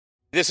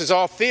This is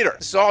all theater.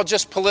 This is all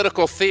just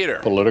political theater.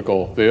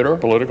 Political theater.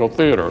 Political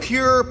theater.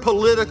 Pure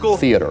political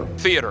theater.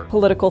 Theater.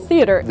 Political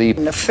theater. The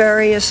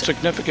nefarious,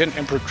 Significant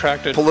and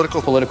protracted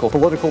Political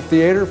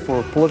theater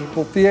for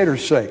political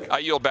theater's sake. I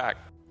yield back.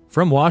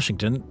 From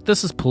Washington,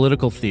 this is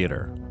Political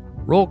Theater,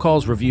 Roll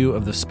Call's review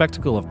of the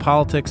spectacle of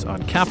politics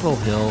on Capitol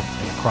Hill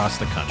and across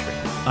the country.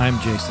 I'm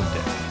Jason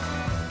Dick.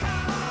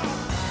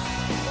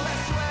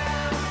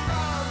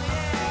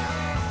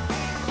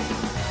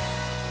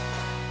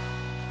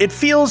 It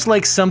feels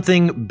like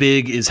something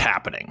big is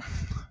happening.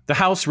 The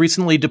House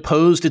recently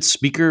deposed its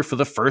speaker for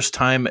the first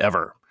time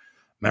ever.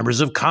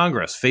 Members of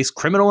Congress face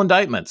criminal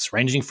indictments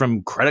ranging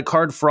from credit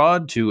card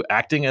fraud to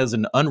acting as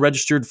an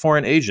unregistered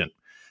foreign agent.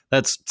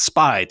 That's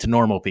spy to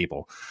normal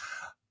people.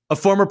 A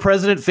former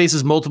president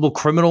faces multiple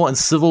criminal and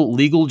civil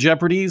legal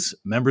jeopardies.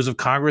 Members of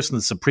Congress and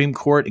the Supreme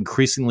Court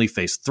increasingly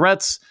face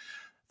threats.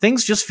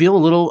 Things just feel a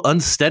little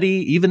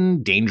unsteady,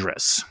 even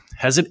dangerous.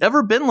 Has it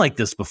ever been like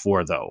this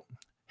before, though?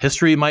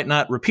 History might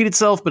not repeat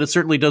itself, but it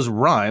certainly does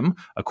rhyme,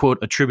 a quote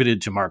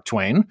attributed to Mark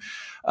Twain.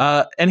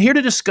 And here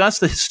to discuss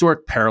the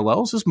historic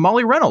parallels is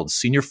Molly Reynolds,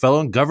 Senior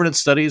Fellow in Governance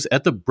Studies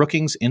at the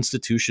Brookings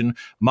Institution.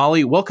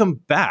 Molly, welcome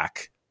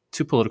back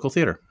to Political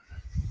Theater.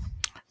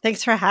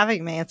 Thanks for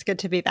having me. It's good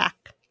to be back.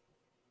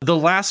 The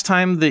last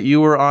time that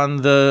you were on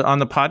the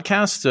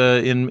podcast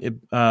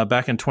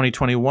back in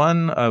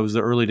 2021 was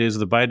the early days of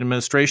the Biden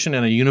administration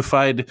and a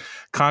unified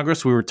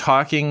Congress. We were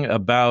talking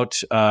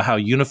about how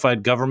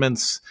unified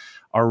governments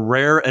are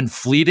rare and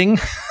fleeting,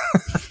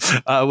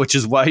 which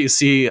is why you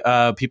see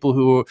people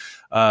who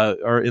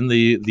are in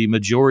the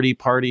majority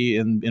party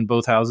in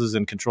both houses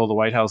and control the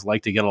White House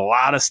like to get a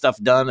lot of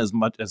stuff done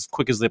as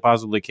quick as they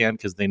possibly can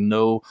because they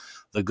know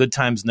the good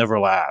times never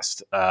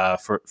last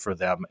for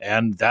them.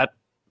 And that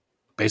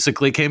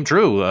basically came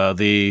true.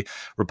 The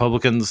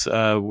Republicans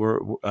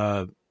won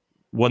the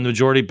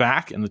majority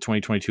back in the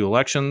 2022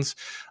 elections,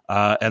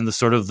 and the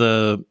sort of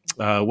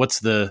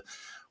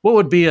what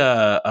would be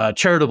a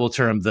charitable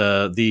term,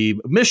 the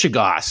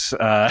mishegoss,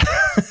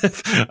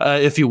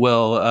 if you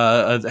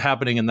will,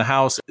 happening in the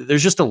House.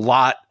 There's just a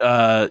lot,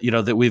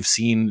 that we've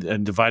seen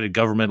in divided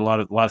government. A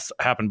lot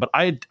happened. But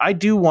I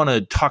do want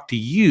to talk to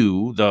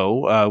you,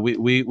 though.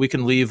 We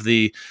can leave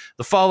the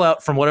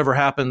fallout from whatever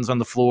happens on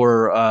the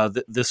floor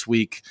this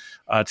week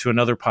to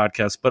another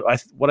podcast. But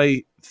what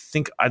I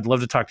think I'd love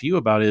to talk to you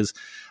about is,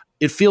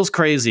 it feels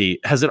crazy.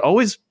 Has it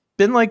always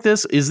been like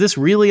this? Is this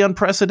really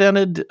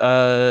unprecedented?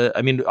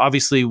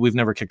 Obviously we've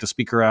never kicked a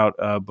speaker out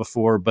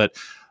before, but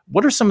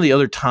what are some of the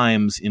other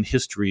times in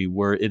history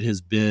where it has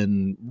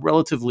been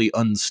relatively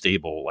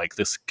unstable, like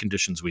this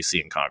conditions we see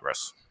in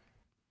Congress?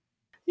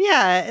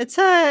 Yeah, it's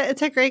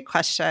a great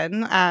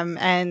question.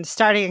 And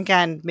starting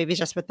again, maybe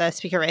just with the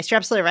speaker race, you're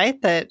absolutely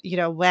right that,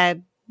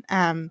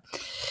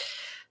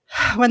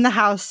 when the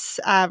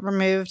House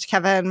removed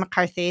Kevin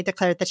McCarthy,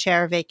 declared the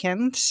chair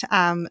vacant,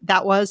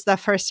 that was the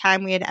first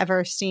time we had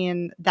ever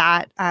seen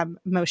that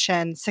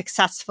motion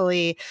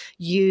successfully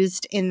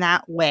used in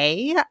that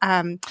way.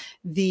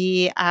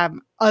 The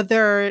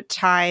other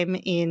time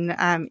in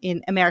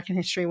American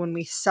history when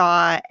we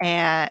saw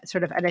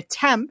sort of an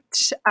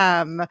attempt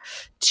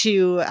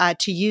to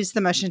use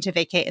the motion to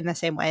vacate in the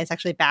same way is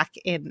actually back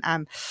in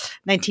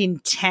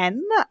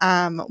 1910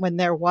 when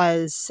there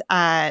was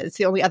it's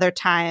the only other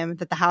time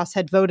that the House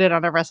had voted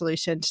on a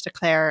resolution to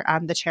declare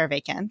the chair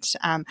vacant.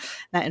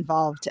 That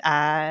involved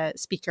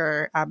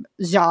Speaker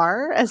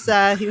Czar, as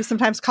he was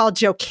sometimes called,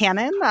 Joe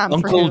Cannon.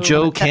 Uncle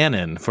Joe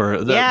Cannon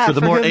for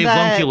the more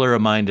avuncular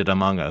minded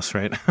among us,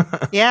 right?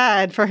 Yeah,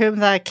 and for whom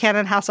the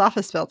Cannon House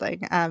office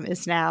building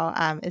is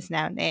now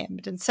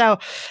named, and so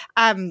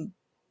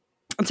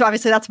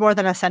obviously that's more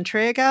than a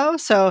century ago.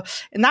 So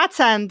in that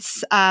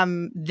sense,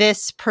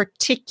 this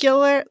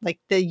particular,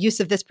 the use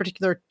of this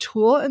particular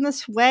tool in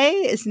this way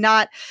is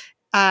not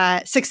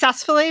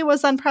successfully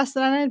was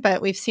unprecedented,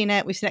 but we've seen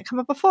it come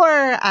up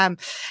before.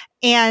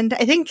 And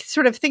I think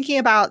sort of thinking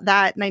about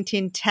that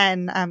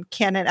 1910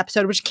 Cannon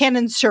episode, which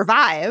Cannon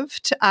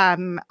survived,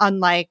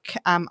 unlike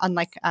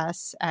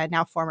us,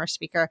 now former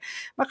Speaker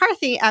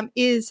McCarthy,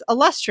 is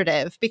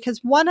illustrative because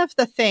one of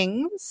the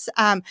things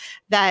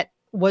that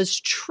was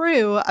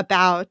true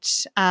about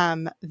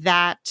that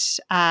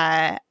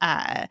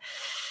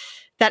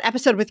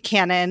episode with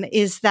Cannon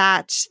is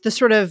that the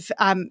sort of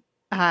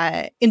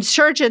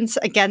insurgents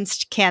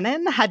against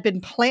Cannon had been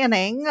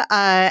planning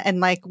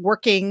and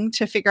working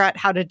to figure out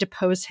how to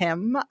depose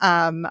him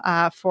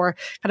for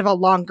kind of a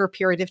longer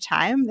period of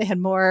time. They had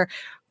more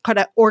kind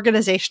of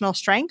organizational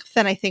strength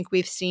than I think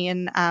we've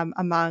seen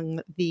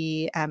among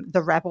the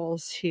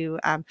rebels who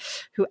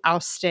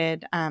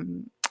ousted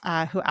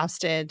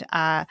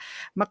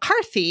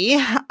McCarthy.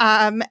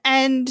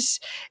 And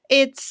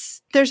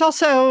there's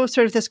also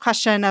sort of this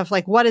question of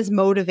what is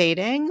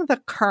motivating the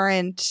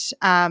current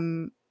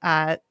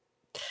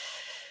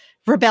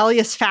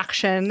rebellious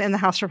faction in the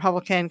House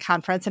Republican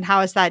Conference, and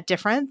how is that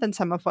different than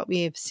some of what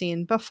we've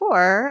seen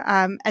before?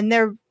 And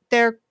they're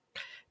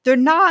they're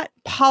not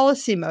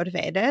policy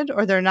motivated,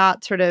 or they're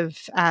not sort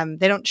of,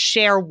 they don't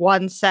share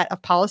one set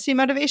of policy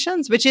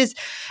motivations, which is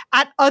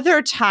at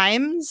other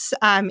times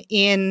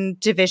in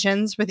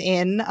divisions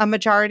within a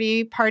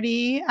majority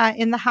party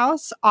in the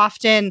House,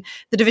 often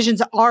the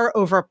divisions are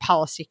over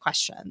policy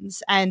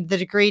questions, and the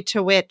degree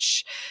to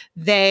which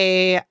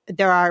there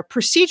are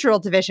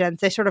procedural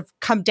divisions, they sort of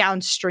come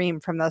downstream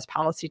from those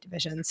policy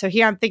divisions. So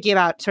here I'm thinking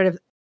about sort of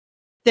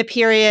the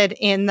period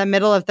in the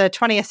middle of the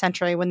 20th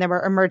century when there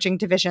were emerging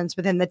divisions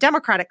within the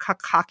Democratic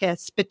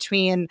caucus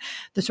between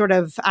the sort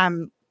of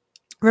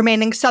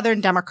remaining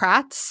Southern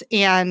Democrats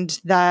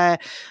and the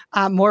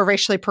more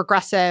racially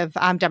progressive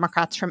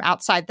Democrats from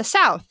outside the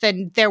South.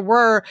 And they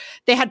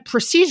had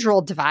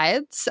procedural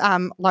divides,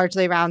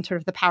 largely around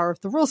sort of the power of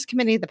the Rules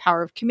Committee, the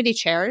power of committee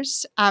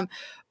chairs.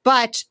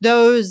 But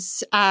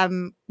those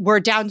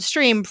were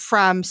downstream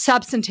from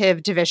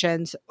substantive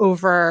divisions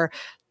over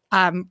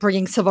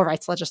bringing civil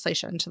rights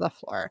legislation to the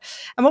floor.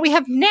 And what we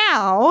have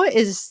now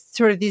is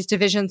sort of these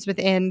divisions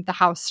within the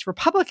House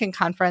Republican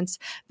Conference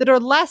that are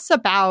less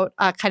about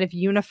a kind of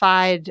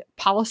unified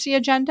policy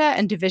agenda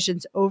and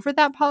divisions over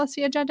that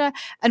policy agenda,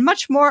 and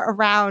much more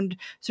around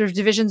sort of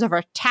divisions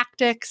over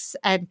tactics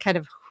and kind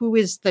of who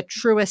is the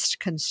truest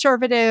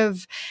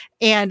conservative,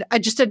 and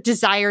just a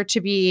desire to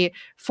be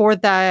for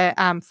the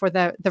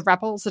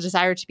rebels, a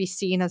desire to be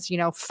seen as,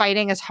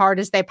 fighting as hard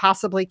as they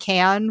possibly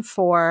can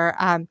for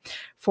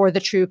the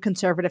true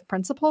conservative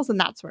principles and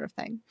that sort of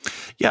thing.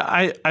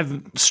 Yeah,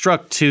 I've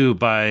struck too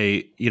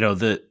by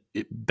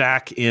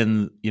back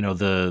in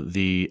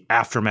the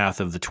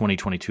aftermath of the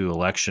 2022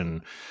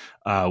 election,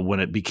 when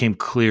it became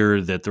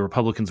clear that the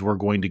Republicans were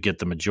going to get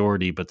the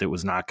majority, but it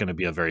was not going to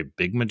be a very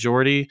big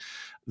majority.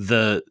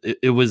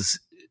 It was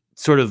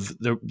sort of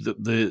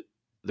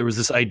there was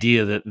this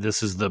idea that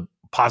this is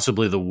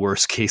possibly the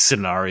worst case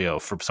scenario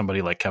for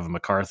somebody like Kevin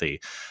McCarthy.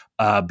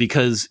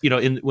 Because,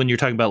 when you're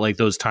talking about like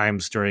those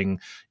times during,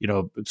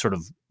 sort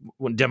of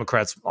when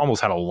Democrats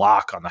almost had a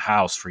lock on the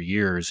House for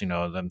years,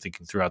 I'm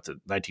thinking throughout the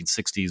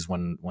 1960s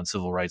when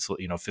civil rights, 50s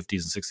and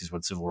 60s,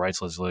 when civil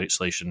rights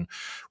legislation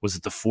was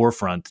at the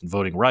forefront and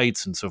voting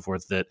rights and so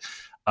forth, that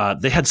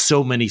they had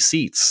so many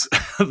seats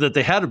that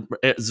they had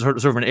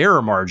sort of an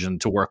error margin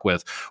to work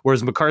with,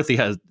 whereas McCarthy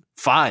has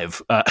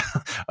 5,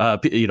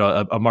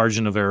 a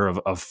margin of error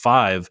of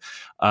 5.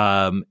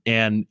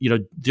 And,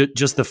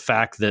 just the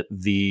fact that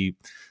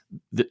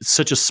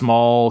such a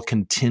small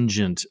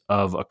contingent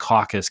of a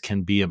caucus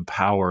can be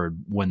empowered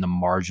when the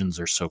margins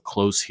are so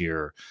close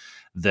here,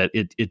 that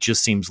it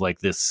just seems like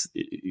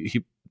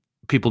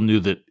people knew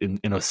that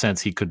in a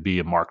sense he could be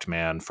a marked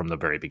man from the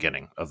very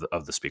beginning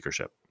of the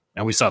speakership.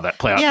 And we saw that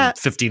play out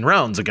in 15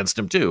 rounds against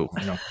him too.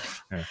 Yeah.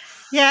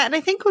 Yeah, and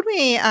I think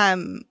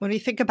when we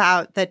think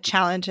about the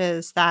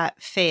challenges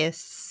that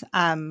face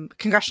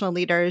congressional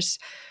leaders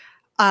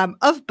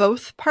of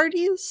both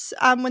parties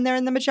when they're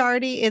in the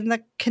majority in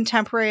the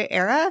contemporary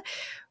era,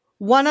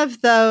 one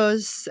of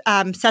those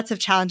sets of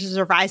challenges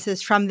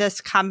arises from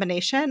this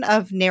combination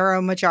of narrow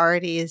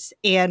majorities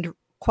and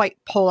quite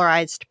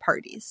polarized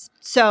parties.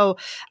 So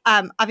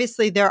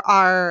obviously there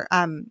are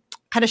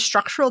kind of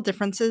structural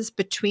differences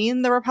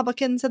between the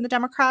Republicans and the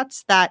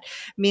Democrats that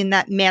mean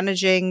that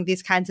managing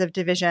these kinds of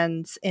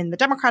divisions in the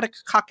Democratic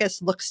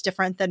caucus looks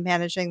different than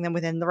managing them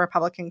within the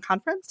Republican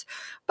conference.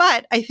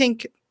 But I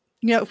think,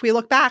 if we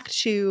look back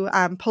to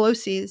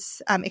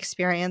Pelosi's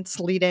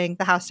experience leading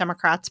the House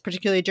Democrats,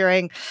 particularly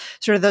during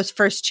sort of those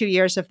first 2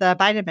 years of the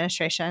Biden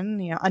administration,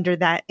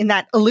 in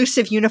that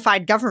elusive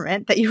unified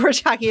government that you were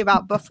talking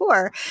about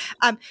before,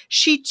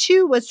 she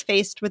too was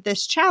faced with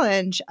this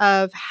challenge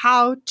of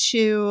how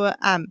to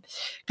kind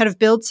of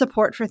build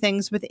support for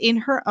things within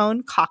her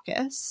own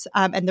caucus.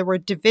 And there were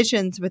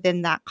divisions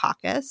within that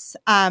caucus.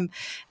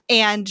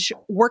 And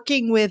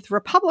working with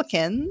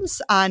Republicans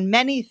on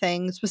many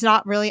things was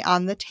not really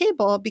on the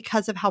table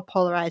because of how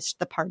polarized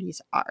the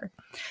parties are.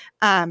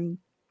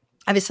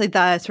 Obviously,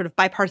 the sort of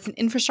bipartisan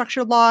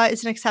infrastructure law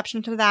is an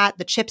exception to that.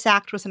 The CHIPS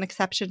Act was an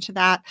exception to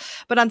that.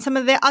 But on some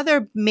of the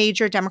other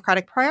major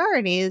Democratic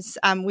priorities,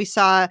 we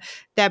saw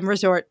them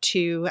resort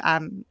to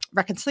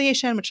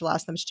reconciliation, which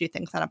allows them to do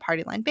things on a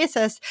party line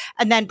basis,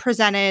 and then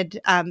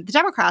presented the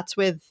Democrats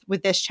with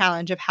this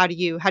challenge of how do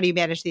you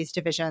manage these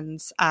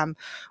divisions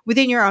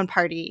within your own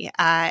party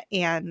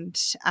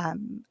and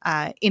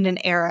in an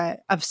era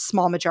of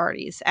small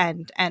majorities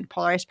and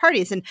polarized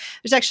parties. And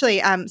there's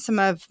actually some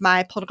of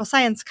my political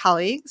science colleagues,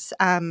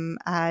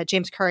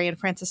 James Curry and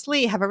Francis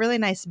Lee, have a really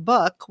nice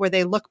book where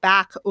they look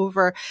back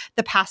over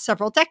the past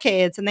several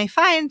decades, and they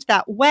find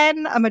that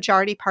when a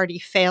majority party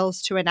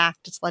fails to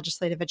enact its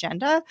legislative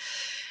agenda,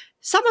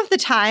 some of the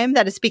time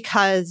that is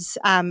because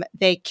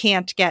they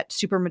can't get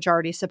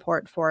supermajority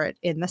support for it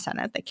in the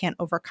Senate. They can't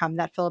overcome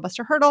that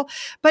filibuster hurdle.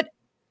 But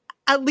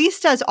at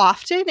least as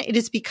often, it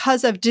is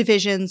because of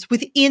divisions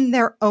within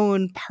their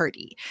own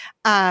party.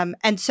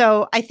 And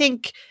so I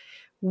think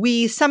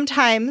we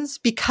sometimes,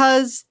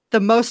 because the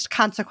most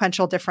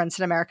consequential difference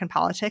in American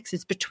politics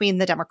is between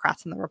the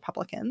Democrats and the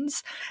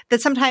Republicans,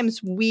 that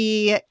sometimes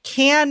we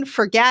can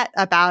forget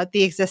about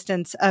the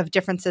existence of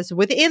differences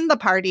within the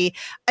party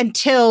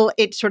until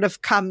it sort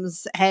of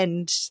comes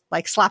and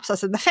like slaps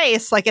us in the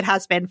face, like it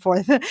has been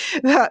for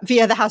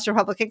via the House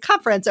Republican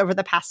Conference over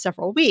the past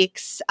several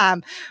weeks,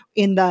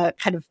 in the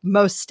kind of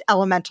most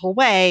elemental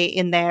way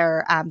in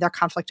their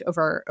conflict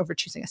over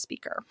choosing a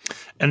speaker.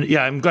 And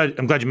yeah, I'm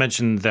glad you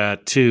mentioned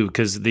that too,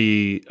 because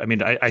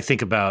I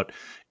think about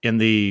in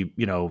the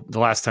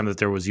last time that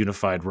there was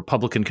unified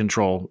Republican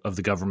control of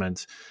the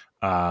government,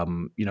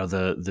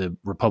 the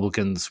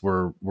Republicans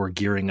were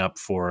gearing up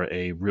for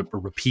a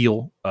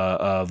repeal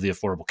of the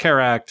Affordable Care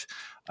Act.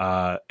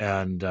 They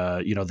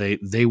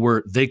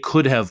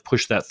could have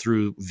pushed that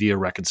through via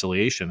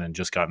reconciliation and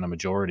just gotten a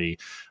majority.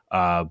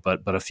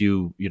 But a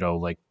few,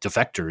 like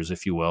defectors,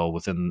 if you will,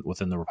 within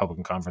the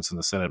Republican conference in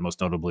the Senate,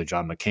 most notably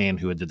John McCain,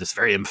 who did this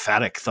very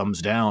emphatic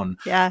thumbs down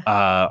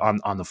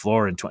on the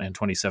floor in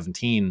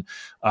 2017,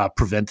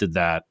 prevented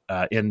that.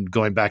 And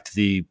going back to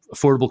the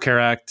Affordable Care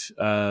Act,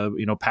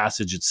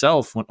 passage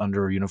itself went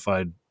under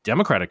unified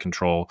Democratic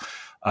control.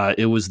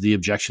 It was the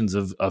objections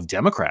of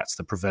Democrats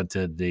that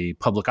prevented the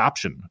public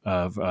option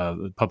of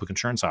public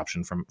insurance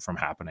option from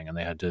happening, and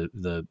they had to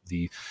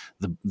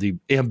the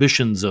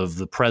ambitions of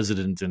the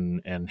president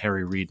and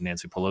Harry Reid and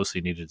Nancy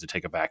Pelosi needed to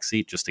take a back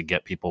seat just to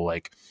get people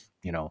like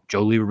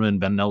Joe Lieberman,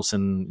 Ben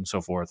Nelson, and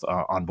so forth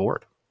on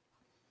board.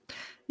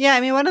 Yeah,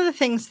 I mean, one of the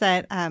things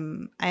that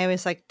I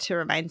always like to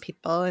remind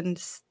people,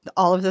 and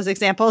all of those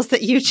examples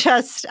that you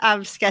just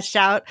sketched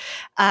out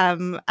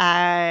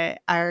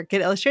are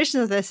good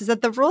illustrations of this, is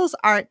that the rules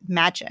aren't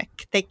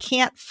magic. They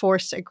can't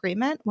force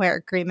agreement where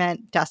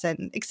agreement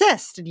doesn't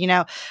exist.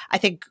 And, I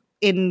think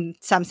in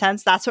some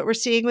sense, that's what we're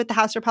seeing with the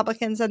House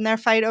Republicans and their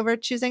fight over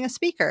choosing a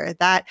speaker,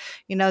 that,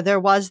 there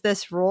was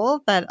this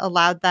rule that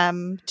allowed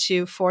them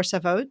to force a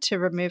vote to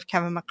remove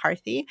Kevin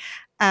McCarthy.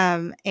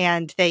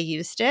 And they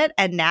used it.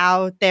 And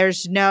now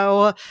there's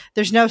no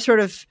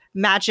sort of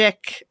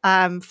magic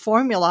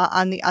formula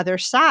on the other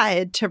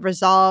side to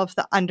resolve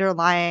the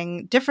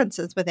underlying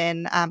differences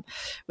within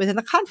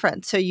the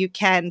conference. So you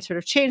can sort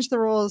of change the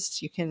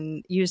rules, you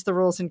can use the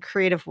rules in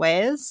creative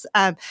ways.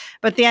 But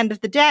at the end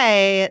of the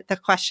day, the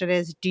question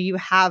is, do you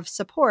have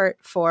support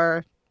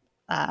for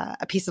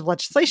a piece of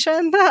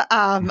legislation,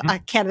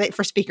 a candidate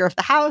for Speaker of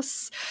the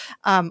House,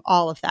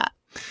 all of that?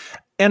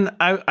 And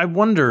I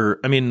wonder,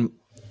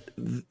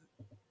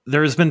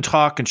 there has been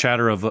talk and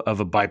chatter of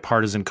a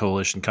bipartisan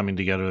coalition coming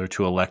together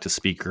to elect a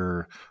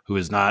speaker who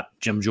is not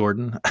Jim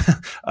Jordan.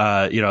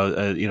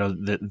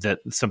 That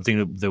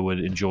something that would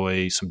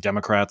enjoy some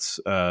Democrats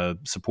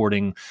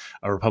supporting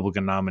a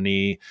Republican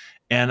nominee.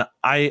 And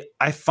I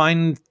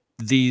find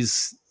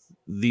these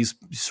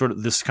sort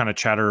of this kind of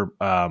chatter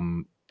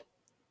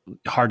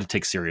hard to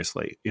take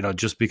seriously,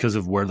 just because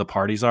of where the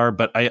parties are.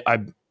 But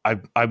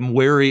I'm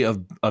wary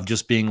of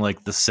just being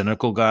like the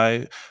cynical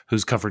guy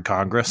who's covered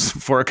Congress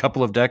for a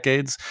couple of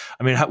decades.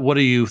 What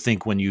do you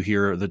think when you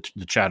hear the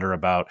chatter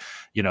about,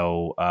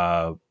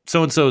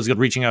 so-and-so is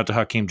reaching out to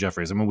Hakeem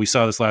Jeffries? We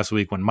saw this last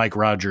week when Mike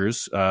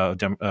Rogers,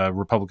 a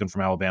Republican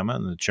from Alabama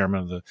and the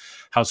chairman of the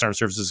House Armed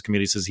Services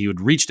Committee, says he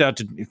would reached out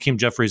to Hakeem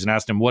Jeffries and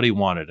asked him what he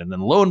wanted. And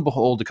then lo and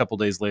behold, a couple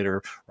of days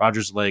later,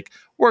 Rogers is like,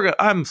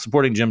 I'm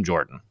supporting Jim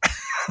Jordan.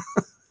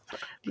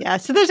 Yeah,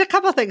 so there's a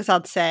couple of things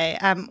I'll say.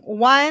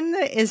 One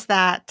is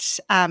that,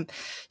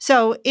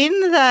 so in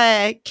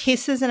the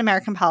cases in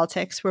American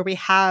politics where we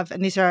have,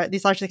 and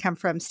these largely come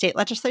from state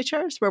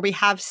legislatures, where we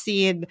have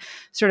seen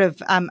sort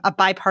of a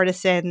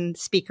bipartisan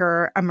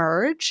speaker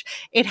emerge,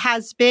 it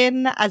has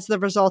been as the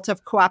result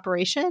of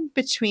cooperation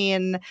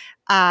between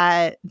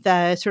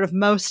the sort of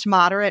most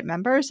moderate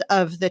members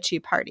of the two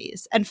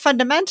parties. And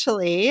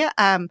fundamentally,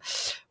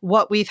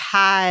 what we've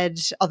had,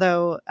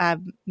 although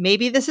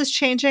maybe this is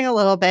changing a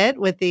little bit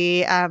with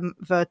the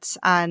votes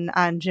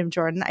on Jim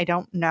Jordan, I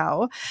don't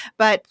know.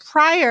 But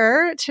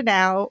prior to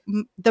now,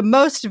 the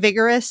most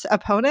vigorous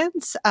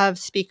opponents of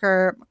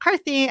Speaker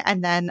McCarthy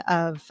and then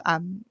of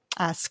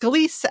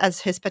Scalise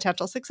as his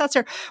potential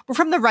successor were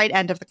from the right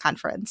end of the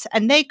conference.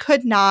 And they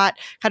could not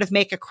kind of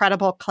make a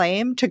credible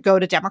claim to go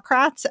to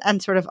Democrats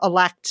and sort of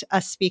elect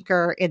a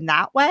speaker in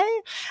that way.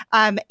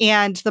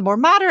 And the more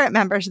moderate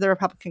members of the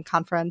Republican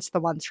conference, the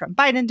ones from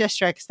Biden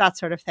districts, that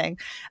sort of thing,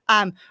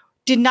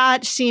 did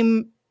not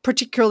seem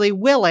particularly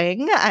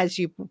willing, as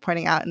you were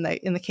pointing out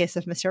in the case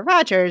of Mr.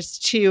 Rogers,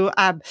 to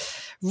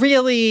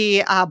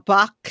really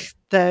buck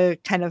the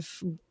kind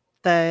of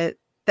the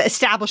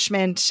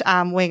establishment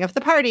wing of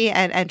the party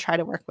and try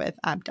to work with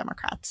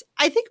Democrats.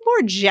 I think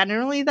more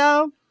generally,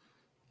 though,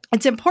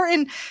 it's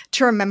important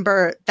to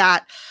remember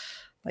that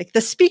like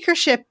the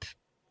speakership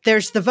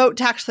there's the vote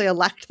to actually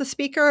elect the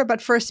speaker,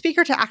 but for a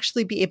speaker to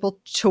actually be able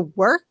to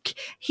work,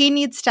 he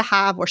needs to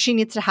have, or she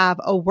needs to have,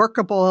 a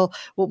workable,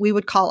 what we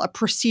would call a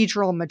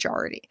procedural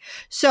majority.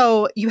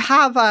 So you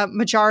have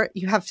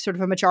sort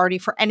of a majority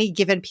for any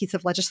given piece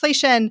of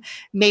legislation.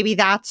 Maybe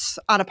that's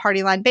on a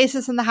party line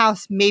basis in the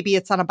House. Maybe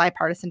it's on a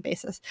bipartisan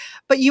basis.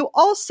 But you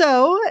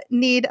also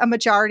need a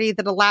majority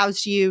that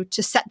allows you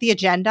to set the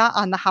agenda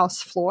on the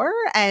House floor.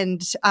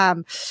 And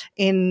on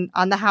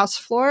the House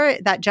floor,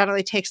 that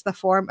generally takes the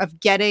form of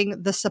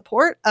getting the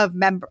support of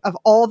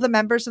all the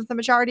members of the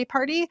majority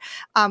party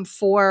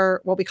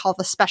for what we call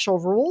the special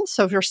rules.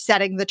 So if you're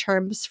setting the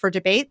terms for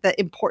debate, the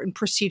important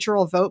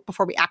procedural vote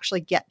before we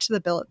actually get to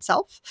the bill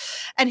itself.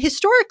 And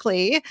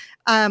historically,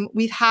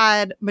 we've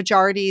had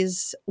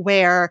majorities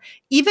where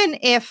even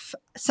if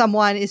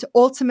someone is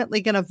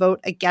ultimately going to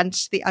vote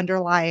against the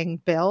underlying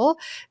bill,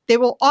 they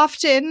will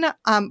often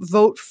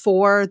vote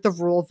for the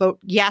rule, vote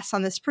yes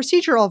on this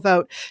procedural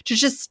vote, to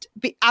just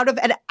be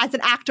as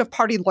an act of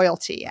party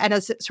loyalty and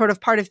as sort of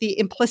part of the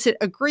implicit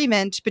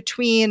agreement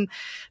between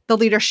the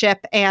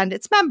leadership and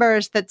its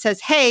members that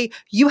says, hey,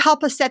 you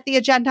help us set the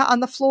agenda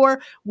on the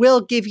floor,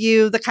 we'll give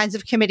you the kinds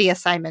of committee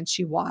assignments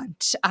you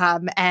want,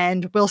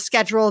 and we'll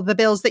schedule the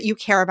bills that you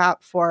care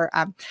about for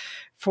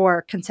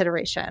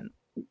consideration.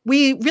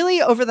 We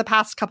really, over the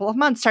past couple of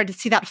months, started to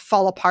see that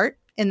fall apart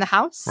in the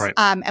House. Right.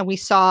 And we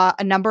saw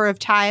a number of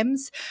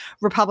times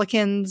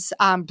Republicans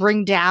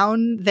bring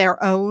down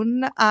their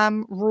own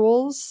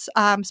rules,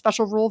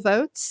 special rule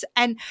votes.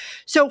 And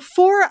so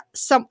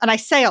and I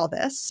say all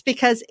this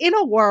because in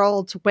a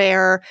world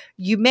where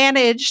you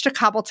manage to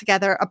cobble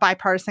together a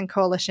bipartisan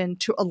coalition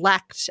to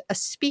elect a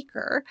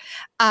speaker,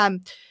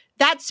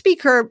 that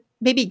speaker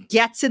maybe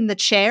gets in the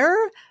chair,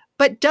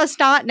 but does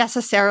not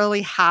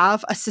necessarily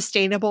have a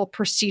sustainable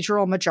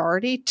procedural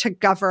majority to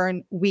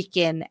govern week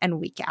in and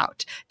week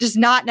out, does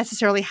not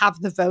necessarily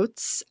have the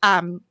votes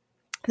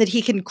that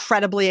he can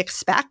credibly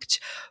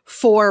expect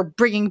for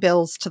bringing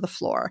bills to the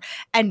floor.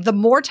 And the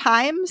more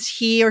times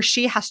he or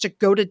she has to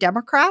go to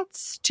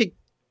Democrats to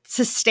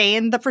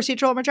sustain the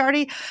procedural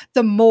majority,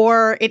 the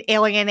more it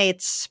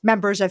alienates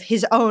members of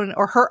his own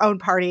or her own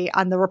party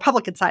on the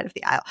Republican side of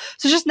the aisle.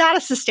 So it's just not a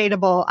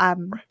sustainable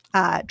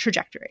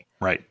trajectory.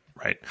 Right.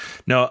 Right.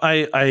 No,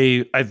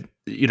 I've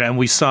and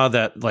we saw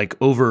that like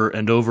over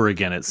and over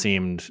again, it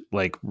seemed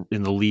like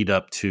in the lead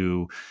up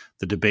to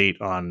the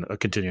debate on a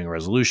continuing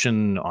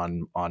resolution,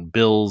 on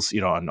bills,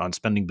 on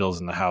spending bills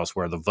in the House,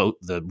 where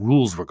the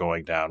rules were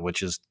going down,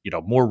 which is,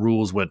 more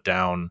rules went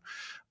down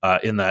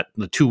in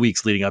the 2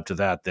 weeks leading up to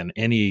that than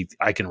any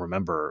I can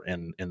remember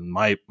in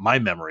my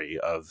memory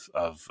of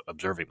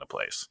observing the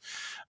place.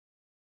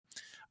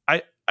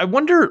 I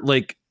wonder,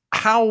 like,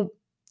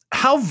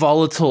 how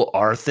volatile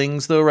are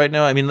things though right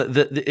now? I mean,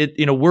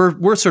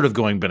 we're sort of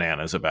going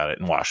bananas about it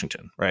in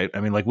Washington, right? I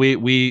mean, like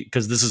we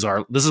because this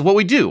is what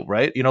we do,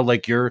 right?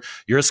 Like you're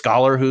a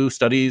scholar who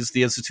studies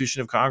the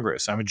institution of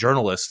Congress. I'm a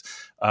journalist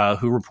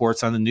who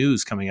reports on the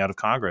news coming out of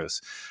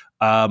Congress.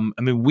 I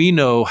mean, we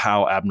know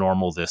how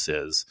abnormal this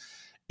is.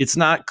 It's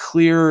not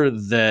clear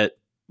that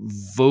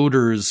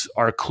voters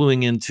are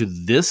cluing into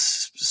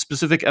this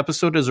specific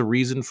episode as a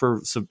reason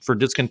for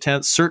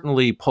discontent.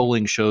 Certainly,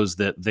 polling shows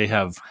that they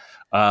have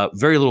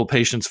very little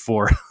patience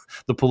for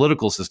the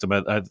political system.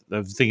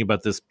 I'm thinking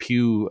about this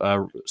Pew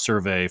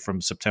survey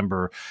from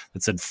September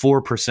that said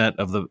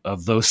 4%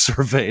 of those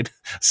surveyed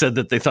said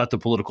that they thought the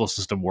political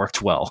system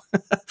worked well.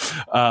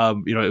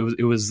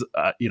 It was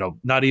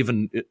not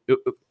even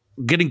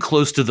getting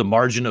close to the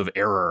margin of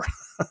error,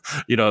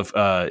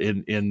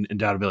 in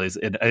doubtability.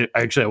 And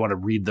I want to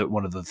read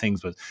one of the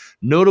things was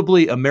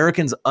notably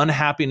Americans'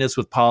 unhappiness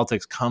with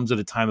politics comes at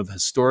a time of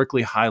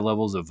historically high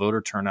levels of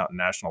voter turnout in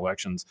national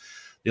elections.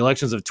 The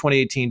elections of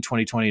 2018,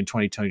 2020, and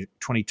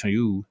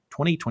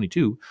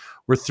 2022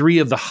 were three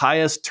of the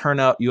highest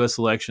turnout U.S.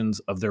 elections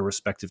of their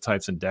respective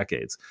types in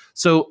decades.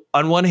 So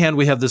on one hand,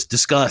 we have this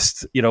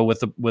disgust,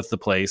 with the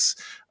place,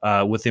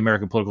 with the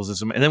American political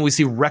system, and then we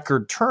see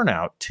record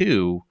turnout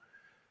too.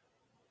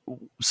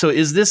 So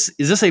is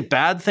this a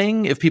bad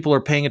thing if people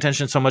are paying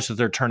attention so much that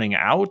they're turning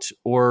out,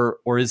 or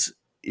is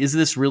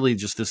this really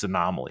just this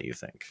anomaly, you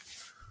think?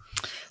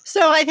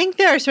 So I think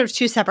there are sort of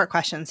two separate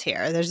questions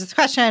here. There's this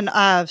question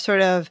of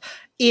sort of,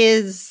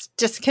 is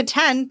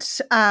discontent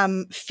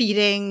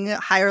feeding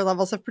higher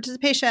levels of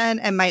participation?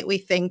 And might we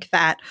think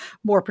that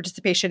more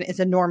participation is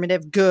a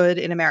normative good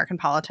in American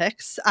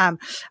politics? So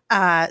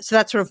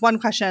that's sort of one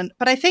question.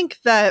 But I think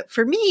that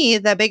for me,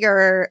 the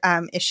bigger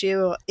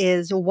issue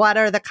is what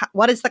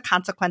is the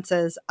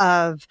consequences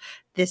of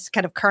this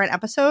kind of current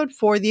episode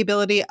for the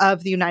ability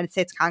of the United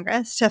States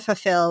Congress to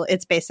fulfill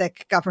its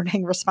basic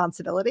governing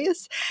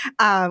responsibilities.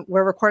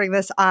 We're recording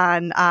this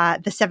on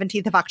the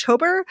 17th of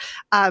October.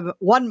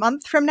 1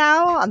 month from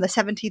now, on the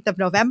 17th of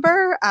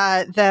November,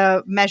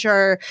 the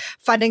measure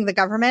funding the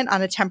government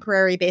on a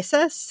temporary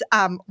basis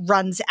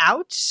runs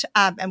out,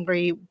 and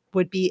we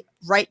would be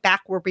right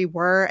back where we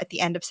were at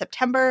the end of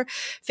September,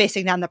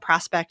 facing down the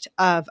prospect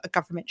of a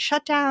government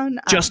shutdown.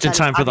 Just in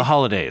time for the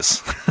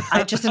holidays.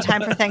 Just in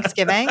time for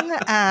Thanksgiving.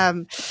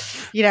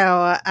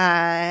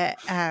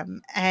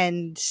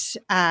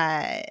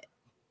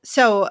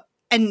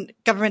 And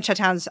government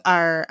shutdowns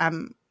are,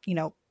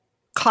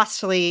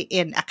 costly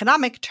in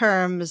economic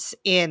terms,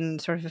 in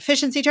sort of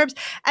efficiency terms,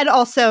 and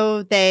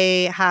also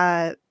they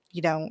have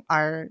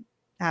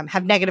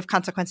negative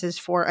consequences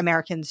for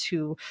Americans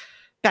who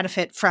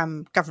benefit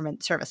from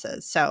government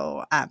services.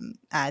 So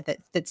that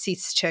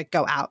cease to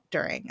go out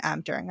during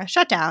a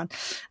shutdown.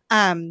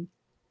 And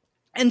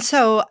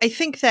so I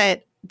think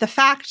that the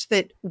fact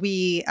that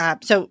we,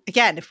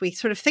 if we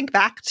sort of think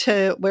back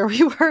to where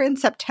we were in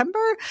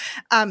September,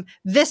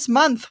 this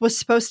month was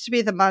supposed to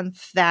be the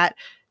month that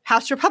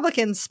House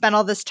Republicans spent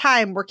all this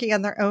time working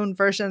on their own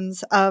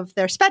versions of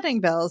their spending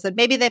bills. And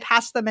maybe they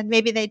passed them and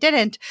maybe they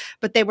didn't,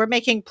 but they were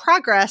making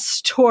progress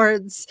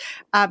towards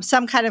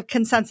some kind of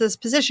consensus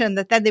position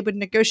that then they would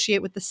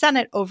negotiate with the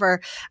Senate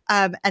over,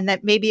 and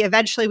that maybe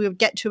eventually we would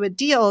get to a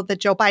deal that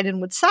Joe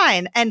Biden would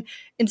sign. And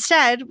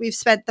instead, we've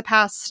spent the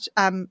past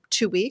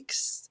 2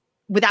 weeks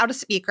without a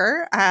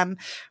speaker.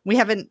 We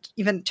haven't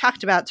even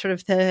talked about sort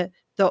of the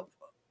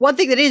one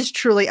thing that is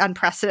truly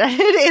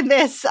unprecedented in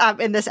this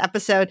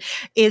episode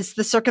is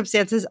the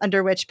circumstances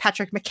under which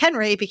Patrick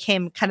McHenry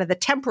became kind of the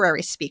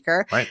temporary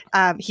speaker. Right.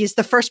 He's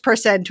the first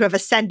person to have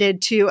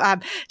ascended to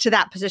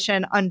that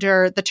position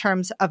under the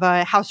terms of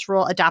a House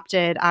rule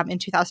adopted in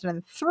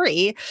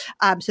 2003.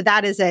 So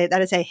that is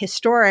a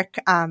historic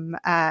thing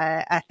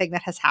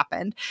that has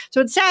happened.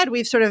 So instead,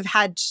 we've sort of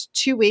had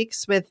 2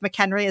 weeks with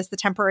McHenry as the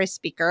temporary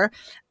speaker.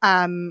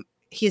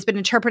 He's been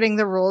interpreting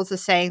the rules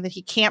as saying that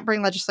he can't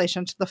bring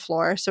legislation to the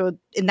floor. So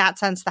in that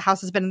sense, the House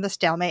has been in the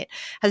stalemate,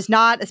 has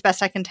not, as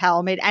best I can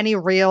tell, made any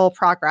real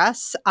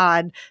progress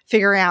on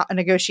figuring out a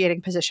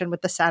negotiating position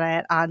with the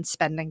Senate on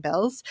spending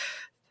bills.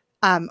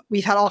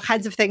 We've had all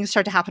kinds of things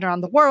start to happen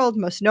around the world,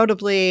 most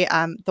notably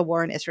the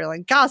war in Israel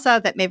and Gaza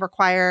that may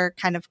require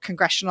kind of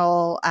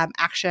congressional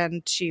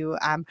action to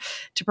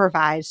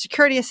provide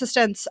security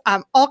assistance,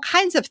 all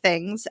kinds of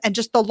things. And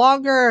just the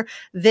longer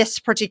this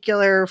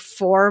particular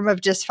form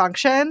of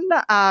dysfunction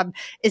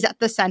is at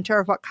the center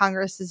of what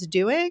Congress is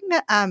doing,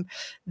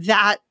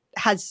 that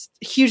has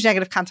huge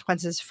negative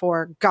consequences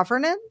for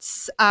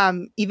governance,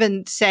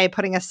 even say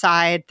putting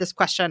aside this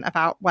question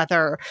about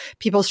whether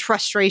people's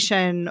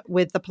frustration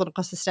with the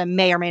political system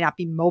may or may not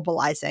be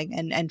mobilizing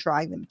and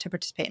drawing them to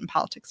participate in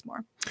politics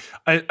more.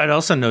 I'd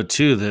also note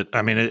too that,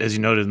 I mean, as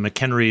you noted,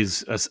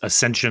 McHenry's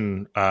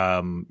ascension,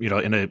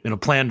 in a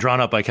plan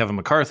drawn up by Kevin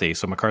McCarthy.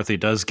 So McCarthy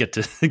does get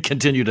to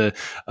continue to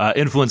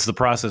influence the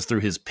process through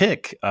his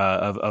pick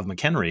of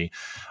McHenry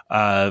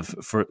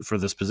for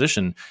this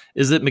position.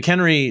 Is that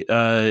McHenry,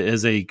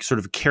 as a sort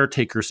of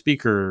caretaker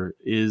speaker,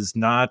 is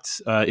not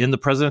in the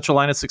presidential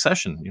line of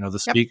succession.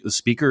 The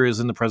speaker is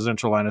in the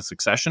presidential line of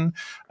succession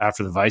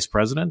after the vice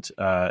president,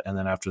 and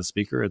then after the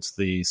speaker, it's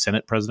the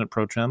Senate president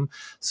pro tem.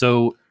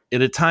 So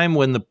at a time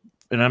when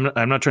I'm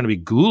not trying to be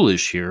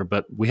ghoulish here,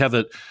 but we have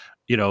an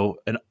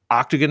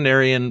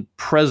octogenarian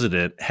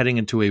president heading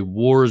into a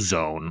war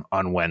zone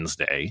on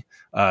Wednesday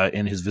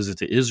in his visit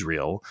to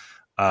Israel.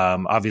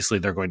 Obviously,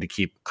 they're going to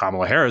keep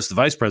Kamala Harris, the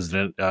vice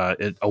president,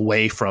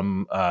 away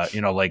from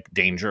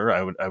danger.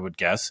 I would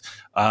guess.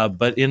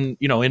 But in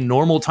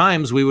normal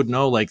times, we would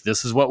know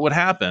this is what would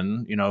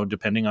happen.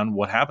 Depending on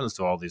what happens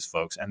to all these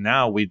folks. And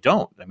now we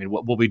don't. I mean,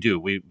 what will we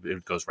do?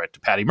 It goes right to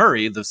Patty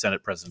Murray, the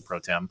Senate president pro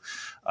tem,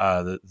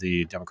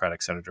 the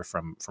Democratic senator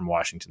from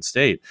Washington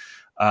State.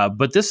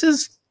 But this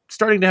is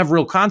starting to have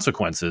real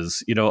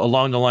consequences,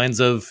 along the lines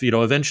of,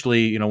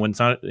 eventually, when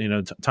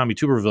Tommy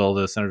Tuberville,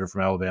 the senator from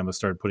Alabama,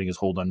 started putting his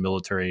hold on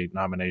military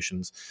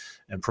nominations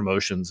and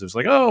promotions. It was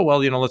like, oh, well,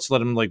 let's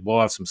let him blow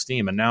off some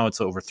steam. And now it's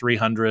over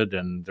 300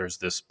 and there's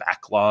this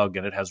backlog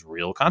and it has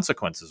real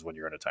consequences when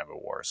you're in a time of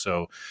war.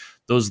 So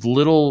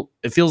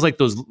it feels like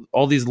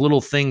all these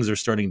little things are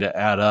starting to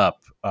add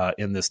up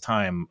in this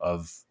time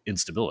of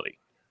instability.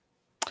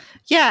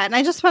 Yeah. And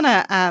I just want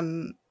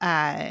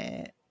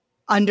to,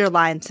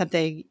 underline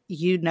something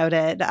you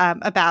noted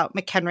about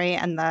McHenry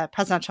and the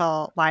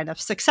presidential line of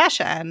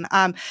succession,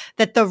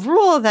 that the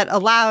rule that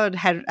allowed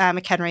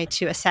McHenry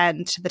to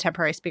ascend to the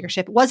temporary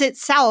speakership was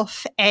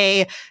itself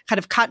a kind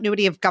of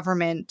continuity of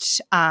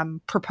government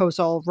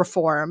proposal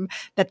reform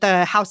that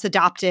the House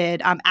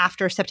adopted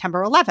after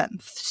September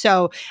 11th.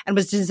 So, and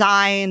was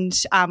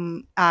designed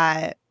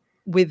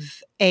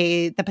with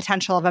the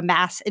potential of a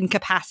mass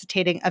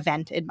incapacitating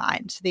event in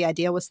mind. So the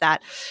idea was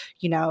that,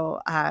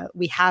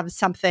 we have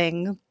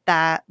something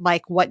that,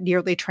 like what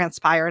nearly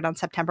transpired on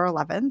September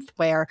 11th,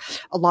 where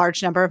a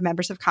large number of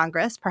members of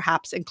Congress,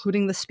 perhaps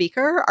including the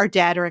speaker, are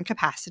dead or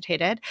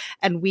incapacitated,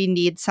 and we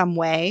need some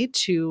way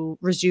to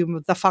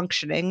resume the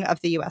functioning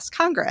of the U.S.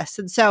 Congress.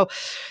 And so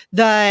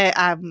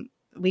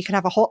we could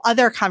have a whole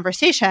other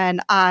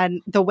conversation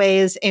on the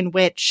ways in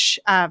which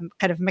how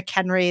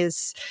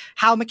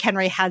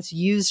McHenry has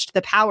used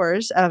the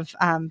powers of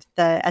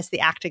as the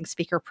acting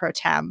speaker pro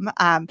tem,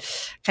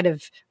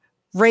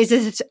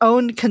 raises its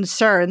own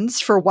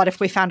concerns for what if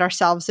we found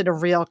ourselves in a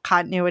real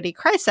continuity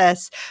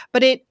crisis.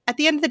 But at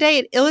the end of the day,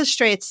 it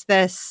illustrates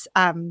this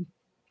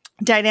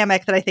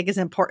dynamic that I think is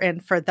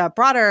important for the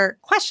broader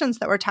questions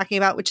that we're talking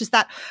about, which is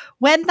that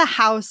when the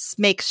House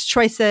makes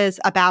choices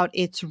about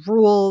its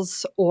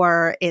rules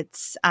or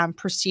its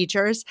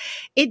procedures,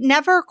 it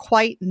never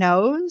quite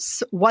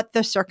knows what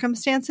the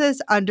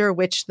circumstances under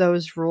which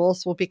those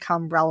rules will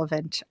become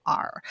relevant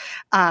are.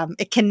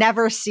 It can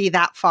never see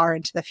that far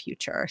into the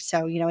future.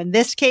 So, in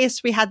this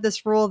case, we had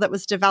this rule that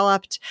was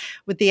developed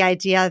with the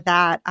idea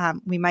that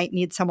we might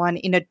need someone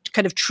in a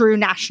kind of true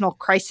national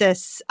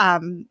crisis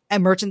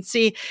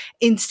emergency.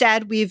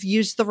 Instead, we've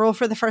used the rule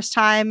for the first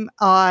time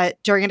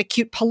during an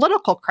acute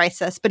political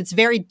crisis, but it's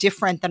very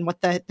different than what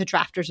the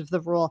drafters of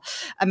the rule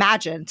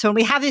imagined. So when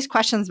we have these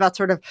questions about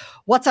sort of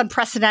what's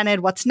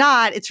unprecedented, what's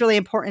not, it's really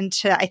important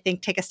to, I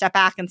think, take a step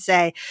back and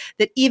say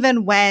that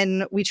even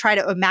when we try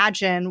to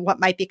imagine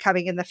what might be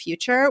coming in the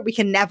future, we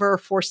can never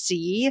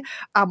foresee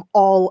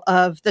all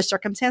of the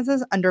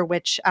circumstances under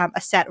which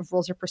a set of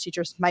rules or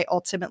procedures might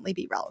ultimately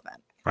be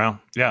relevant. Wow.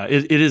 Yeah,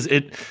 it is.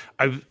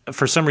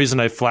 For some reason,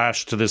 I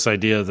flashed to this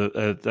idea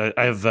that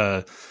I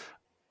have,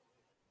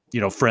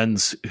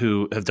 friends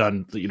who have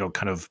done,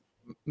 kind of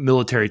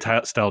military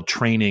style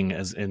training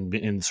as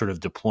in sort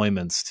of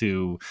deployments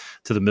to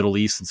the Middle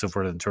East and so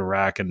forth, and to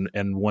Iraq.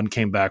 And one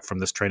came back from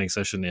this training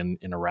session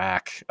in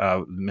Iraq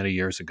many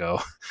years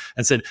ago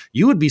and said,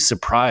 "You would be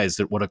surprised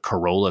at what a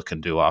Corolla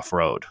can do off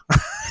road."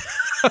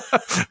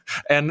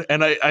 and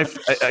I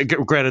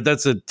granted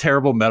that's a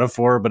terrible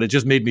metaphor, but it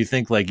just made me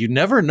think, like, you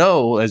never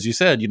know, as you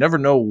said, you never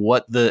know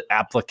what the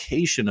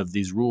application of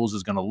these rules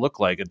is going to look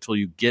like until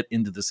you get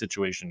into the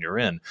situation you're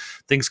in.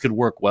 Things could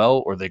work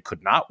well, or they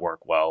could not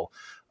work well.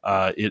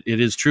 It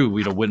is true,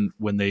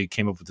 when they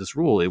came up with this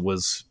rule, it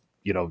was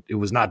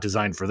not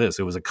designed for this.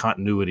 It was a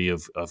continuity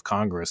of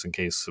Congress in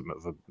case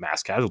of a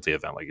mass casualty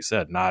event, like you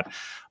said, not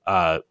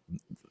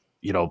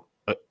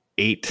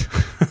eight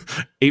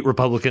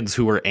Republicans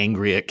who were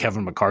angry at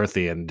Kevin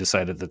McCarthy and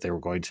decided that they were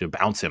going to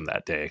bounce him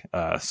that day.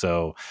 I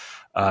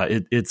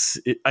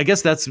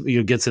guess that's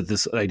gets at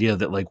this idea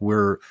that, like,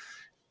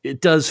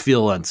 it does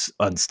feel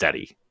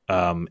unsteady.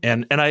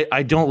 And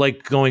I don't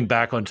like going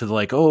back onto the,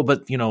 like, oh,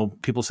 but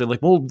people say,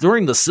 like, well,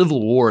 during the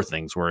Civil War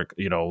things were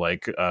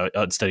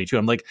unsteady too.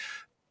 I'm like,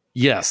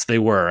 yes, they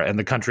were, and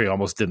the country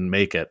almost didn't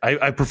make it.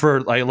 I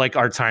like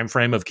our time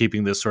frame of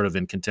keeping this sort of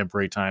in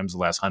contemporary times, the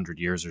last 100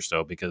 years or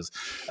so, because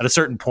at a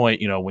certain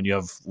point, when you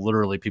have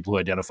literally people who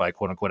identify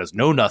quote unquote as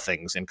know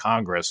nothings in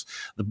Congress,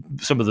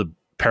 some of the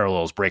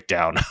parallels break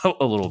down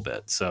a little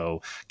bit.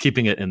 So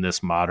keeping it in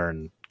this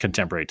modern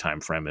contemporary time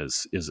frame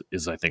is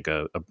I think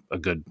a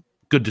good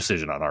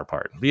decision on our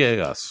part. Yay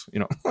us,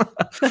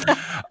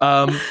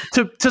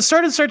 to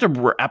start to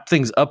wrap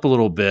things up a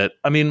little bit.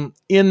 I mean,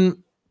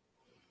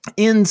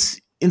 in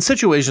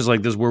situations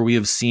like this where we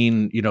have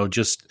seen,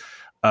 just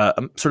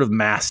sort of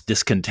mass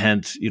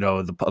discontent,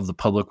 of the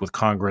public with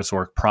Congress,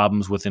 or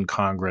problems within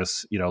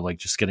Congress, like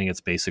just getting its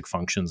basic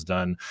functions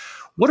done.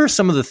 What are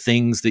some of the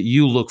things that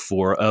you look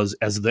for as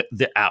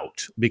the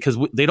out? Because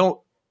they don't,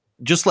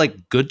 just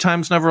like good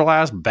times never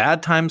last,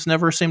 bad times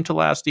never seem to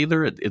last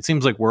either. It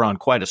seems like we're on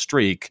quite a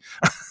streak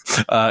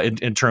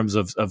in terms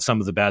of some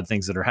of the bad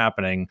things that are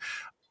happening,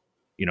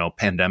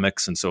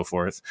 pandemics and so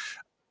forth.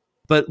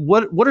 But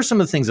what are some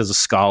of the things as a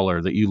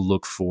scholar that you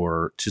look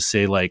for to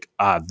say, like,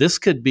 this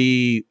could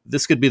be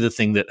the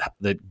thing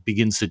that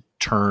begins to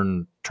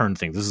turn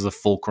things. This is the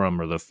fulcrum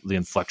or the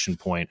inflection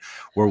point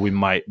where we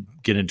might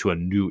get into a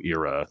new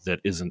era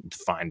that isn't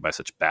defined by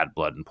such bad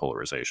blood and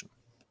polarization.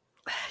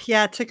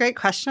 Yeah, it's a great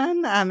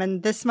question.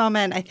 And this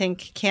moment, I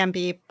think, can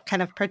be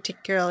kind of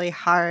particularly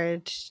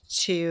hard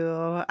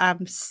to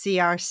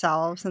see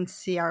ourselves and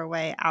see our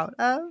way out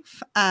of.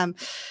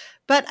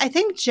 But I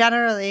think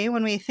generally,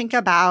 when we think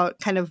about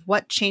kind of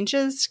what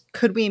changes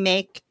could we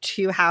make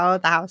to how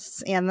the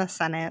House and the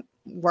Senate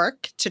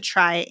work to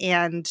try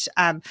and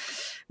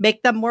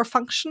make them more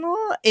functional,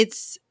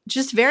 it's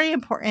just very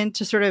important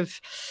to sort of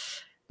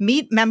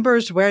meet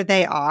members where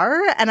they are.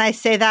 And I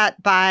say that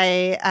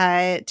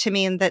to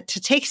mean that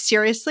to take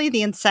seriously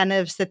the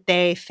incentives that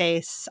they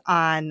face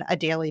on a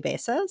daily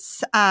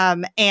basis,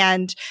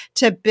 and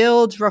to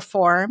build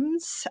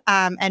reforms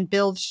and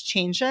build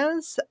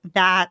changes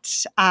that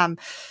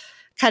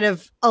kind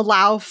of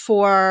allow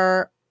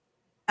for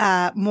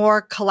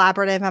more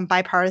collaborative and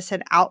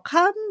bipartisan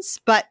outcomes,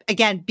 but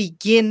again,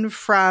 begin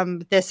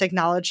from this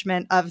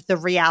acknowledgement of the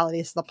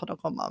realities of the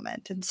political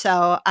moment. And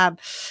so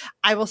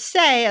I will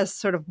say, as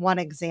sort of one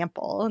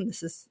example, and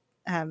this is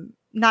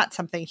not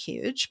something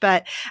huge,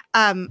 but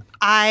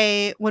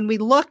when we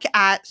look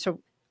at, so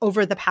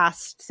over the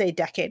past, say,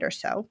 decade or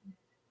so,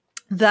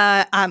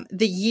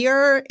 the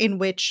year in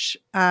which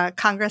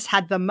Congress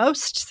had the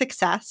most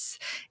success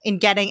in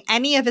getting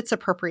any of its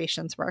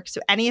appropriations work, so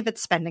any of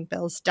its spending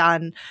bills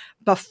done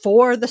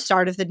before the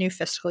start of the new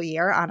fiscal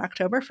year on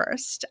October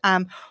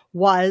 1st,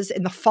 was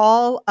in the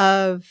fall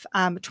of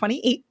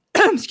 2018.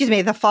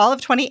 the fall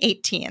of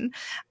 2018,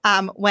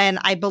 when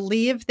I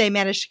believe they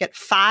managed to get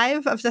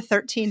 5 of the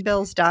 13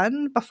 bills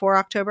done before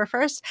October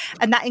 1st.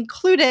 And that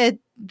included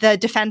the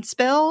defense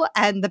bill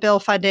and the bill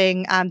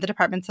funding the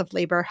Departments of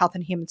Labor, Health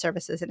and Human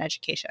Services, and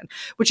Education,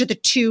 which are the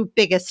 2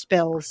 biggest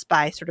bills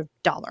by sort of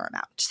dollar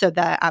amount. So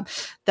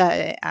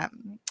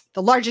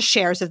the largest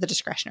shares of the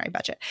discretionary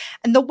budget.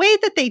 And the way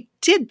that they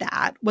did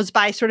that was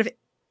by sort of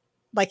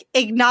like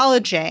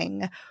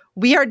acknowledging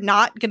we are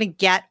not going to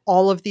get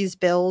all of these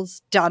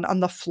bills done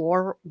on the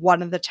floor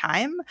one at a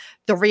time.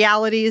 The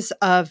realities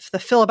of the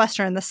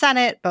filibuster in the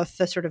Senate, both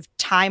the sort of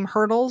time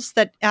hurdles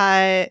that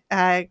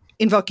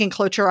invoking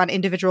cloture on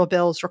individual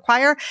bills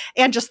require,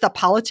 and just the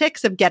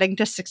politics of getting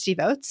to 60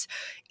 votes.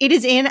 It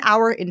is in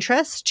our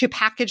interest to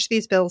package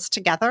these bills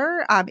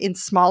together in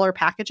smaller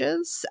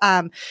packages.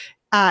 And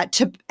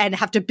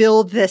have to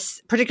build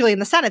this, particularly in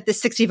the Senate,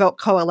 this 60-vote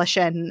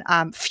coalition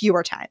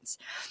fewer times.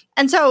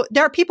 And so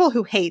there are people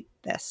who hate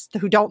this,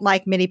 who don't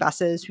like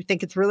minibuses, who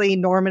think it's really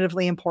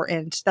normatively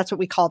important. That's what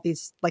we call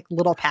these like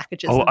little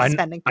packages of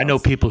spending bills. I know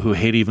people who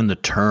hate even the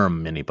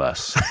term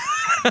minibus.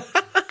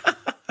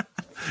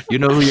 You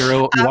know who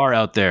you are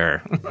out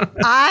there.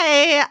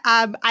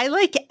 I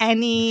like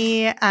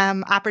any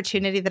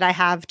opportunity that I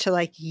have to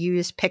like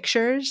use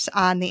pictures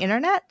on the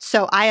internet.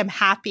 So I am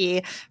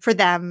happy for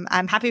them.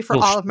 I'm happy for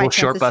all of my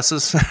short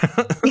buses.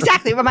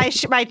 Exactly. Well,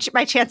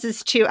 my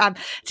chances to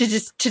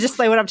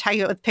display what I'm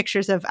talking about with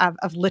pictures of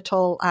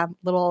little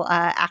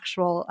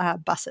actual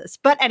buses.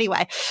 But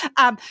anyway,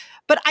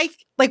 but I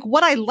like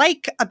what I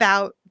like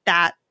about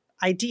that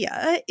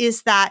idea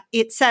is that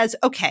it says,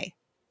 okay,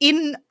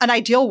 in an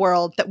ideal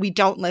world that we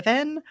don't live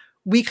in,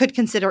 we could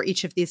consider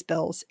each of these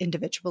bills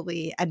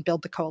individually and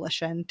build the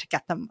coalition to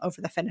get them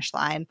over the finish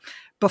line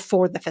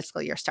before the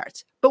fiscal year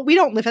starts. But we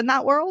don't live in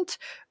that world.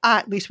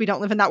 At least we don't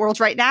live in that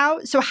world right now.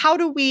 So how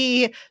do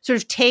we sort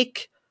of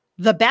take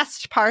the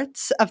best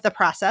parts of the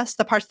process,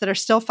 the parts that are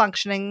still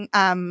functioning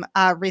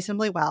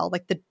reasonably well,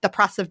 like the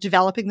process of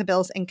developing the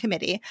bills in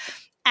committee,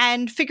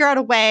 and figure out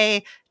a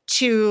way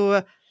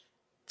to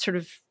sort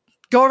of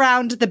go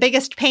around the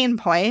biggest pain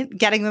point,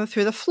 getting them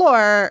through the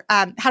floor?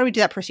 How do we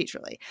do that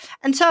procedurally?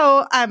 And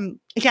so,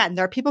 again,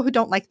 there are people who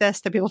don't like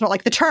this. There are people who don't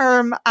like the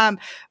term.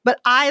 But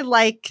I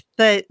like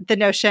the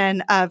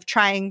notion of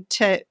trying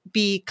to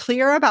be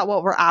clear about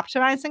what we're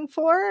optimizing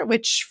for,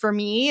 which for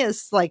me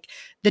is like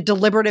the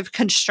deliberative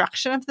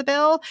construction of the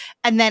bill,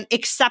 and then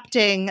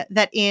accepting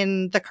that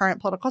in the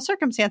current political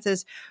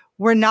circumstances,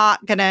 we're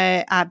not going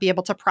to be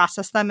able to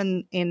process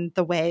them in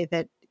the way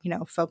that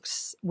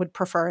folks would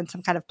prefer in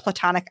some kind of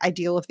platonic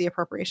ideal of the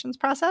appropriations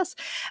process.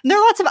 And there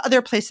are lots of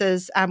other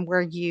places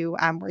where you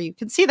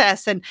can see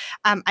this. And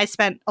I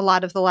spent a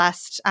lot of the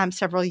last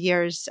several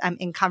years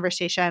in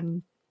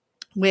conversation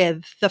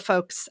with the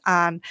folks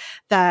on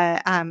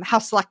the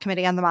House Select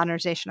Committee on the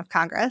Modernization of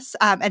Congress.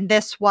 And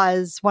this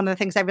was one of the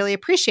things I really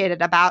appreciated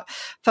about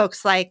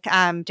folks like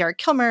Derek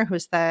Kilmer,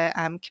 who's the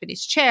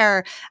committee's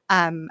chair,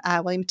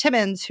 William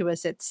Timmons, who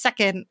was its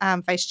second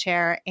vice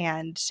chair,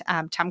 and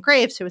Tom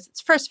Graves, who was its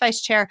first vice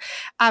chair.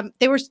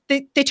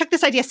 They took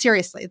this idea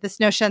seriously, this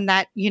notion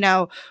that,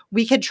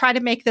 we could try to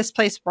make this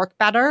place work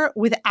better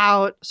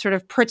without sort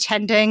of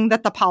pretending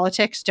that the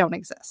politics don't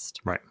exist.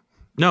 Right.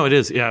 No, it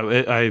is. Yeah,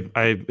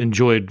 I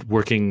enjoyed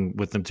working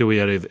with them too. We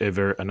had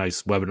a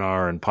nice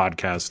webinar and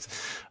podcast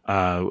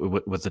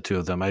with the two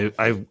of them.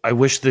 I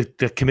wish the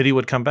committee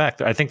would come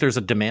back. I think there's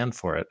a demand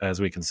for it, as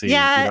we can see.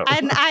 Yeah,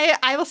 and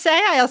I will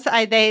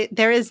say,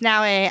 there is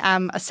now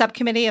a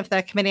subcommittee of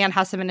the Committee on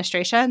House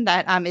Administration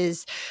that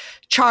is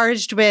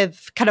charged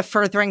with kind of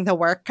furthering the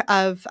work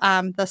of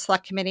the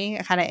Select Committee,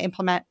 kind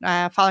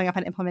of following up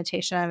on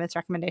implementation of its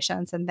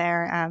recommendations. And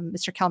there,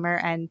 Mr. Kilmer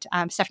and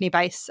Stephanie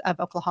Bice of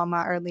Oklahoma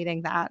are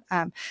leading that.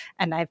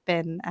 And I've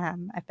been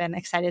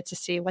excited to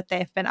see what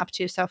they've been up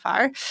to so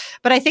far.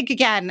 But I think,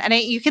 again, and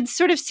you can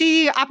sort of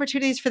see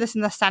opportunities for this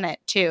in the Senate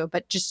too,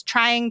 but just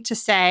trying to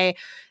say,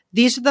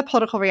 these are the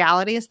political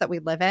realities that we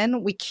live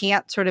in. We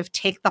can't sort of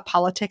take the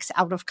politics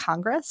out of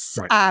Congress.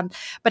 Right.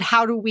 But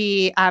how do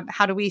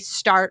we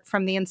start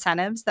from the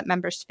incentives that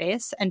members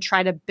face and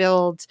try to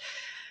build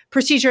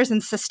procedures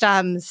and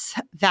systems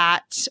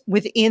that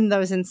within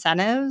those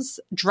incentives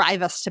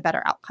drive us to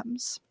better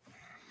outcomes?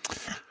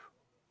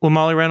 Well,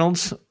 Molly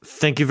Reynolds,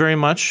 thank you very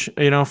much,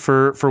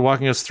 for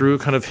walking us through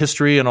kind of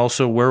history and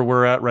also where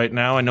we're at right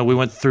now. I know we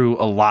went through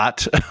a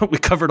lot. We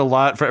covered a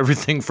lot, for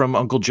everything from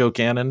Uncle Joe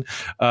Cannon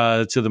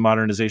to the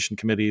Modernization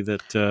Committee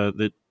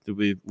that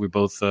we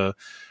both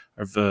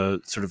have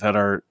sort of had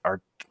our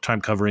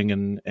time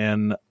covering.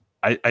 And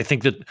I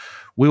think that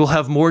we will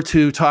have more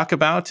to talk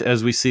about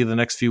as we see the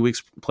next few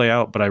weeks play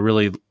out. But I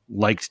really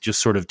liked just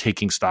sort of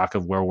taking stock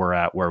of where we're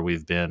at, where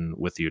we've been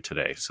with you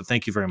today. So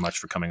thank you very much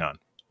for coming on.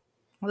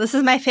 Well, this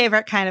is my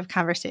favorite kind of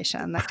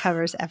conversation that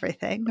covers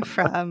everything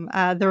from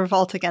the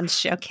revolt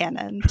against Joe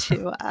Cannon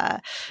to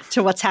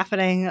what's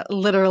happening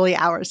literally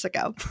hours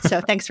ago. So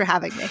thanks for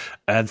having me.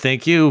 And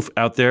thank you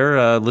out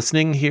there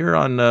listening here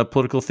on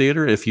Political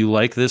Theater. If you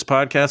like this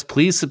podcast,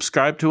 please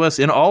subscribe to us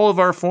in all of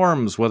our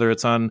forms, whether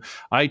it's on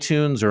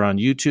iTunes or on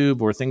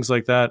YouTube or things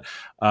like that.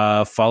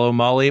 Follow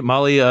Molly.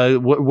 Molly,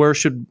 where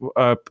should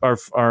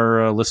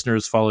our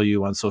listeners follow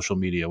you on social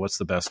media? What's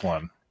the best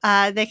one?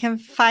 They can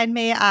find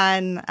me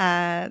on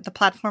the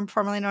platform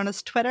formerly known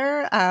as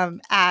Twitter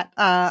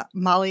at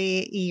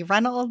Molly E.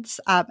 Reynolds.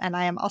 And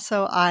I am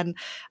also on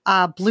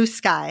Blue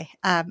Sky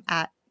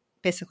at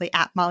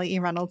Molly E.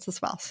 Reynolds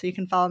as well. So you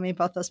can follow me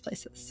both those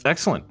places.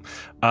 Excellent.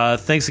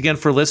 Thanks again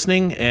for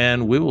listening,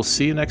 and we will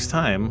see you next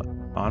time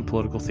on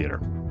Political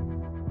Theater.